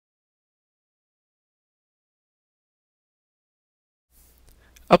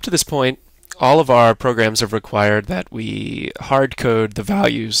Up to this point, all of our programs have required that we hard code the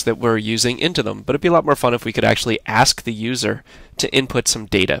values that we're using into them, but it'd be a lot more fun if we could actually ask the user to input some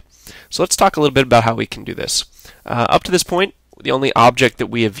data. So let's talk a little bit about how we can do this. Up to this point, the only object that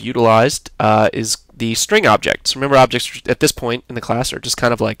we have utilized is the string objects. Remember, objects at this point in the class are just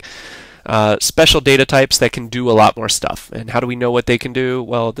kind of like special data types that can do a lot more stuff. And how do we know what they can do?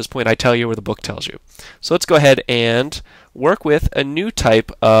 Well, at this point I tell you, or the book tells you. So let's go ahead and work with a new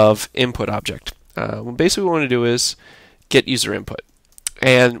type of input object. Basically what we want to do is get user input.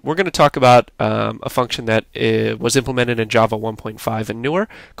 And we're going to talk about a function that was implemented in Java 1.5 and newer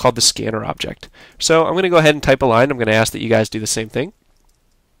called the scanner object. So I'm going to go ahead and type a line. I'm going to ask that you guys do the same thing.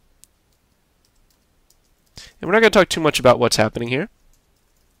 And we're not going to talk too much about what's happening here.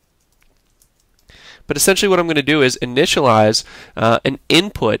 But essentially what I'm going to do is initialize an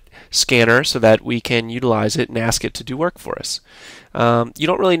input scanner so that we can utilize it and ask it to do work for us. You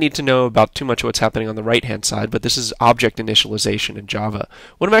don't really need to know about too much of what's happening on the right hand side, but this is object initialization in Java.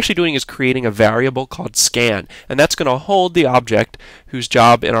 What I'm actually doing is creating a variable called scan, and that's going to hold the object whose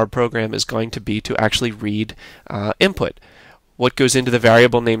job in our program is going to be to actually read input. What goes into the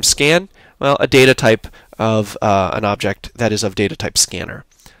variable named scan? Well, a data type of an object that is of data type scanner.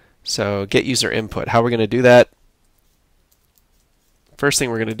 So get user input. How we're going to do that? First thing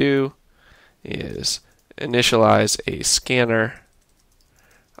we're going to do is initialize a scanner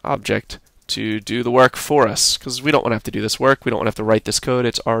object to do the work for us, because we don't want to have to do this work. We don't want to have to write this code.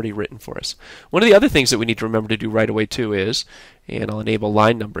 It's already written for us. One of the other things that we need to remember to do right away too is, and I'll enable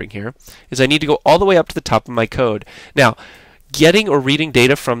line numbering here, is I need to go all the way up to the top of my code. Now, getting or reading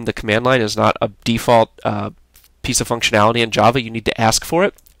data from the command line is not a default piece of functionality in Java. You need to ask for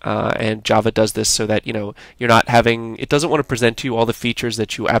it. And Java does this so that you're not having, it doesn't want to present to you all the features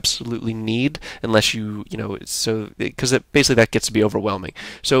that you absolutely need unless because basically that gets to be overwhelming.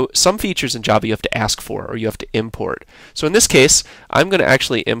 So some features in Java you have to ask for or you have to import. So in this case, I'm going to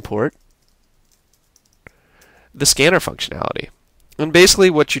actually import the scanner functionality. And basically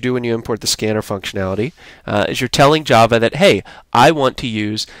what you do when you import the scanner functionality is you're telling Java that, hey, I want to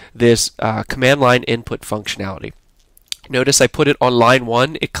use this command line input functionality. Notice I put it on line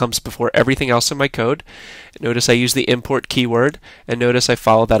 1. It comes before everything else in my code. Notice I use the import keyword, and notice I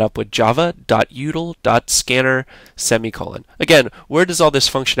follow that up with java.util.scanner semicolon. Again, where does all this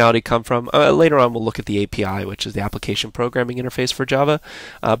functionality come from? Later on we'll look at the API, which is the application programming interface for Java.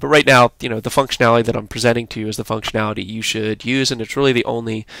 But right now, the functionality that I'm presenting to you is the functionality you should use, and it's really the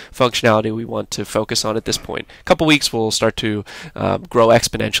only functionality we want to focus on at this point. A couple weeks we'll start to grow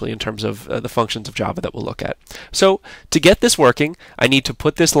exponentially in terms of the functions of Java that we'll look at. So to get this working, I need to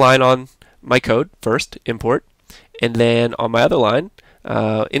put this line on my code first, import, and then on my other line,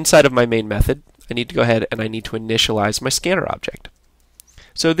 inside of my main method, I need to go ahead and I need to initialize my scanner object.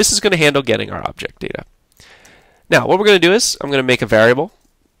 So this is going to handle getting our object data. Now what we're going to do is I'm going to make a variable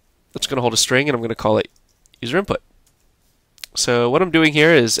that's going to hold a string, and I'm going to call it user input. So what I'm doing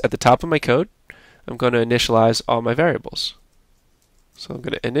here is at the top of my code, I'm going to initialize all my variables. So I'm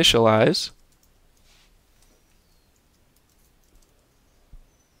going to initialize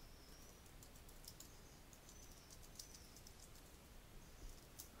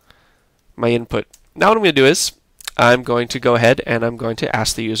my input. Now what I'm going to do is I'm going to go ahead and I'm going to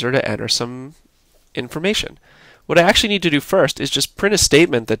ask the user to enter some information. What I actually need to do first is just print a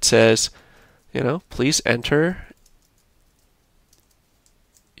statement that says, please enter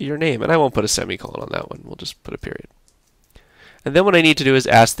your name. And I won't put a semicolon on that one. We'll just put a period. And then what I need to do is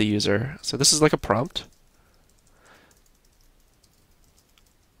ask the user. So this is like a prompt.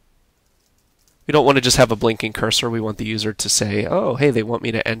 We don't want to just have a blinking cursor. We want the user to say, oh, hey, they want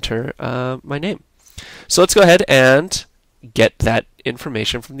me to enter my name. So let's go ahead and get that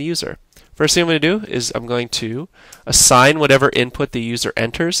information from the user. First thing I'm going to do is I'm going to assign whatever input the user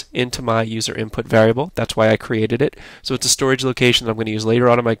enters into my user input variable. That's why I created it. So it's a storage location that I'm going to use later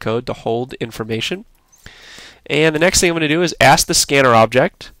on in my code to hold information. And the next thing I'm going to do is ask the scanner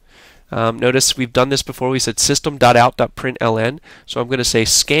object. Notice we've done this before. We said system.out.println. So I'm going to say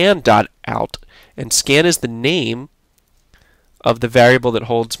scan.out. And scan is the name of the variable that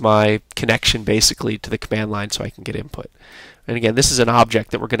holds my connection basically to the command line so I can get input. And again, this is an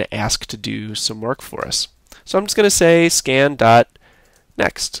object that we're going to ask to do some work for us. So I'm just going to say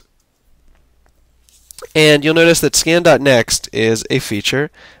scan.next. And you'll notice that scan.next is a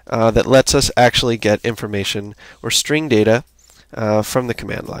feature that lets us actually get information or string data from the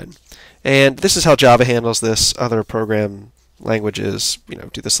command line. And this is how Java handles this. Other program languages,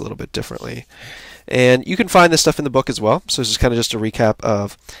 do this a little bit differently. And you can find this stuff in the book as well. So this is kind of just a recap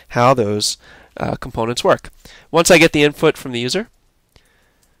of how those components work. Once I get the input from the user,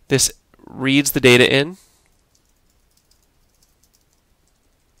 This reads the data in.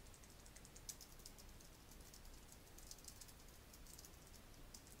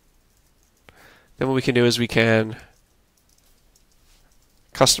 Then what we can do is we can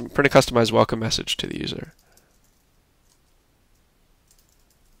print a customized welcome message to the user.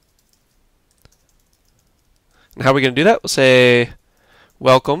 And how are we going to do that? We'll say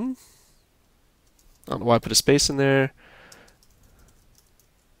welcome. I don't know why I put a space in there.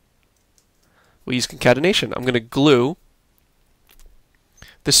 We'll use concatenation. I'm going to glue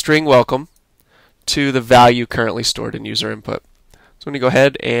the string welcome to the value currently stored in user input. So I'm going to go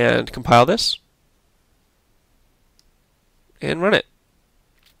ahead and compile this and run it.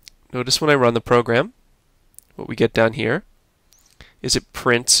 Notice when I run the program, what we get down here is it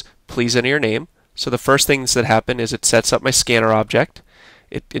prints please enter your name. So the first things that happen is it sets up my scanner object,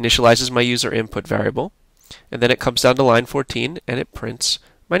 it initializes my user input variable, and then it comes down to line 14 and it prints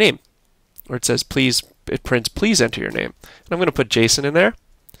my name. Or it says please, it prints please enter your name. And I'm going to put JSON in there.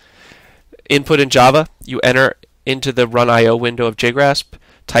 Input in Java, you enter into the Run IO window of JGrasp,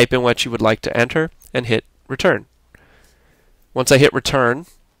 type in what you would like to enter, and hit return. Once I hit return,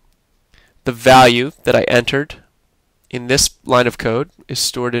 the value that I entered in this line of code is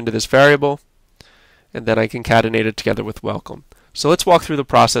stored into this variable, and then I concatenate it together with welcome. So let's walk through the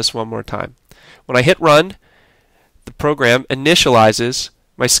process one more time. When I hit run, the program initializes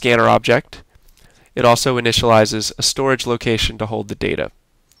my scanner object. It also initializes a storage location to hold the data.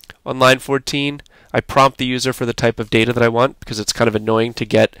 On line 14, I prompt the user for the type of data that I want because it's kind of annoying to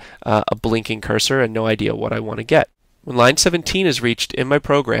get a blinking cursor and no idea what I want to get. When line 17 is reached in my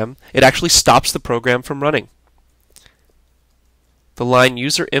program, it actually stops the program from running. The line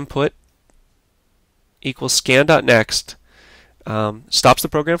user input equals scan.next stops the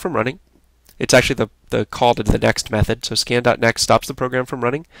program from running. It's actually the call to the next method. So scan.next stops the program from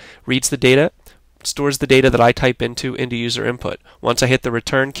running, reads the data, stores the data that I type into user input. Once I hit the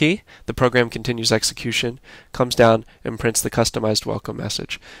return key, the program continues execution, comes down, and prints the customized welcome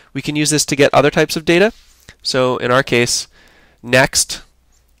message. We can use this to get other types of data. So in our case, next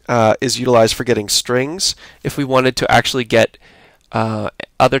is utilized for getting strings. If we wanted to actually get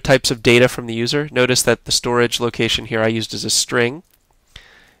other types of data from the user, notice that the storage location here I used as a string,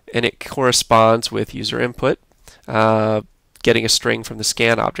 and it corresponds with user input, getting a string from the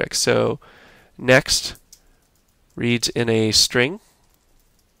scan object. So next reads in a string.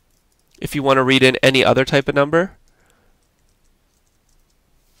 If you want to read in any other type of number,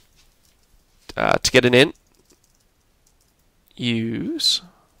 to get an int, use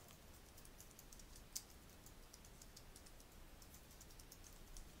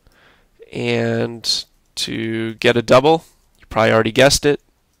and to get a double, you probably already guessed it,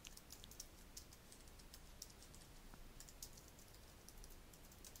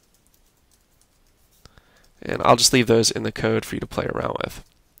 and I'll just leave those in the code for you to play around with.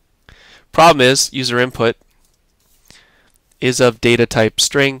 Problem is, user input is of data type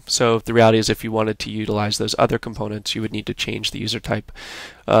string, so the reality is if you wanted to utilize those other components, you would need to change the user type,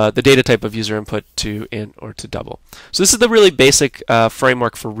 the data type of user input to int or to double. So this is the really basic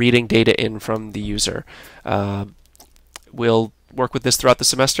framework for reading data in from the user. We'll work with this throughout the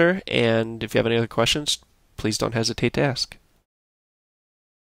semester, and if you have any other questions, please don't hesitate to ask.